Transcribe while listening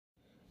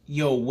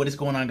Yo, what is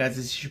going on, guys?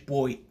 This is your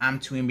boy. I'm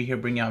 2MB here,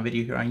 bringing y'all a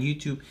video here on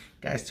YouTube.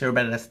 Guys, to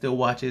everybody that still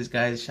watches,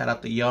 guys, shout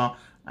out to y'all.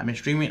 I've been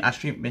streaming.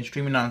 Been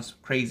streaming on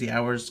crazy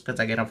hours because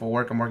I get off of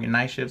work. I'm working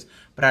night shifts,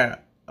 but I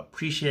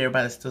appreciate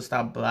everybody that still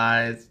stop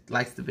by,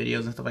 likes the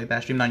videos and stuff like that.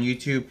 I streamed on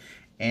YouTube,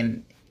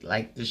 and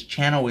like this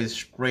channel is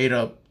straight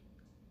up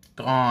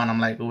gone. I'm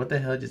like, what the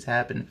hell just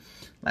happened?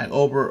 Like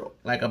over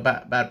like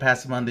about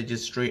past month, it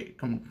just straight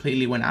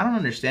completely went. I don't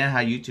understand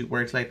how YouTube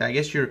works like that. I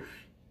guess you're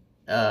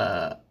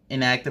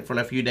inactive for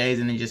like a few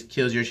days and it just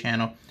kills your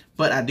channel.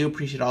 But I do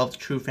appreciate all the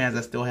true fans I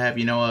still have.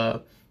 You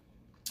know,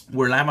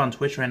 we're live on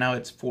Twitch right now.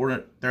 It's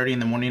 4:30 in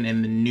the morning,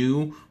 and the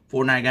new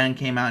Fortnite gun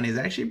came out, and it's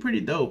actually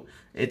pretty dope.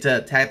 It's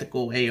a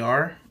tactical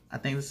AR. I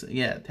think it's,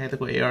 yeah,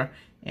 tactical AR,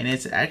 and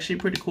it's actually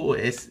pretty cool.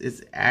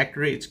 It's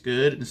accurate. It's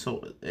good,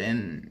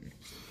 and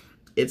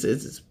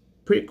it's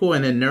pretty cool.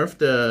 And they nerfed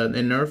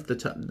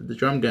the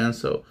drum gun,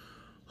 so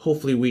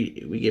hopefully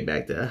we get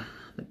back to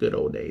the good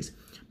old days.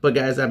 But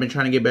guys, I've been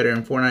trying to get better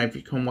in Fortnite. If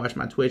you come watch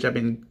my Twitch, I've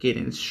been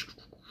getting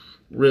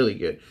really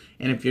good.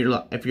 And if you're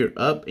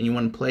up and you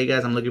want to play,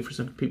 guys, I'm looking for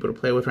some people to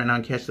play with right now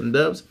and catch some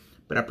dubs.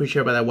 But I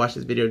appreciate everybody that watched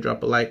this video.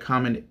 Drop a like,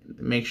 comment,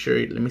 make sure.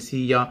 Let me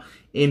see y'all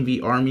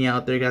Envy Army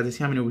out there, guys. Let's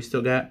see how many we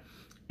still got.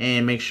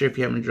 And make sure if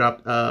you haven't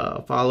dropped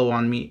a follow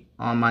on me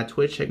on my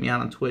Twitch, check me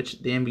out on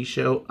Twitch, The Envy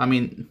Show. I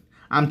mean,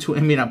 I'm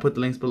 2MB, and I'll put the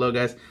links below,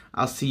 guys.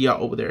 I'll see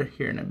y'all over there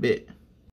here in a bit.